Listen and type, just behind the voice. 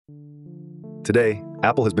Today,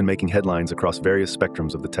 Apple has been making headlines across various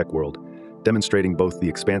spectrums of the tech world, demonstrating both the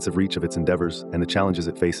expansive reach of its endeavors and the challenges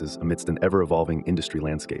it faces amidst an ever-evolving industry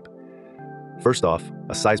landscape. First off,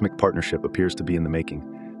 a seismic partnership appears to be in the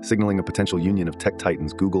making, signaling a potential union of tech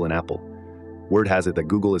titans Google and Apple. Word has it that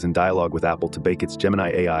Google is in dialogue with Apple to bake its Gemini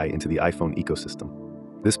AI into the iPhone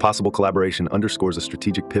ecosystem. This possible collaboration underscores a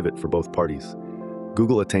strategic pivot for both parties.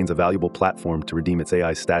 Google attains a valuable platform to redeem its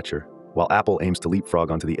AI stature, while Apple aims to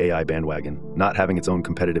leapfrog onto the AI bandwagon, not having its own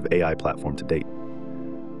competitive AI platform to date.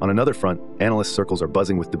 On another front, analyst circles are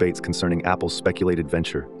buzzing with debates concerning Apple's speculated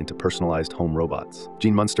venture into personalized home robots.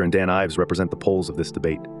 Gene Munster and Dan Ives represent the poles of this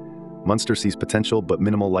debate. Munster sees potential but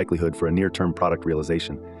minimal likelihood for a near-term product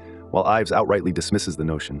realization, while Ives outrightly dismisses the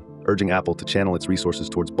notion, urging Apple to channel its resources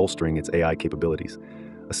towards bolstering its AI capabilities,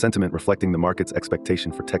 a sentiment reflecting the market's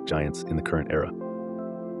expectation for tech giants in the current era.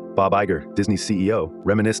 Bob Iger, Disney's CEO,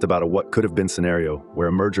 reminisced about a what could have been scenario where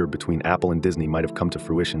a merger between Apple and Disney might have come to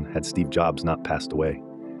fruition had Steve Jobs not passed away.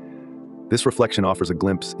 This reflection offers a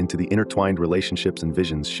glimpse into the intertwined relationships and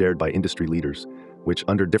visions shared by industry leaders, which,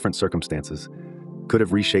 under different circumstances, could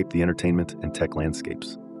have reshaped the entertainment and tech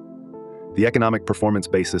landscapes. The economic performance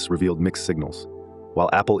basis revealed mixed signals. While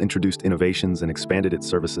Apple introduced innovations and expanded its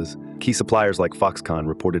services, key suppliers like Foxconn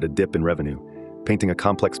reported a dip in revenue, painting a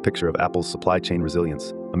complex picture of Apple's supply chain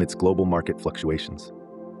resilience amidst global market fluctuations.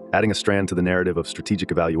 Adding a strand to the narrative of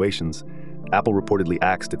strategic evaluations, Apple reportedly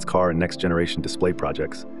axed its car and next-generation display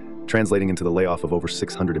projects, translating into the layoff of over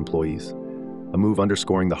 600 employees, a move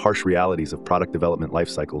underscoring the harsh realities of product development life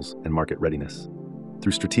cycles and market readiness.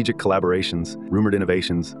 Through strategic collaborations, rumored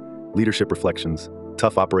innovations, leadership reflections,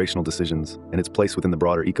 tough operational decisions, and its place within the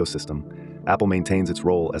broader ecosystem, Apple maintains its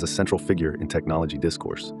role as a central figure in technology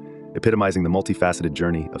discourse, epitomizing the multifaceted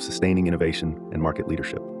journey of sustaining innovation and market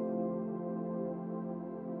leadership.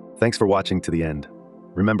 Thanks for watching to the end.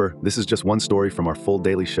 Remember, this is just one story from our full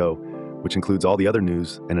daily show, which includes all the other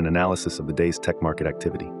news and an analysis of the day's tech market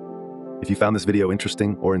activity. If you found this video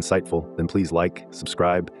interesting or insightful, then please like,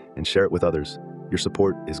 subscribe, and share it with others. Your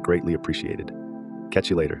support is greatly appreciated. Catch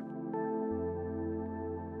you later.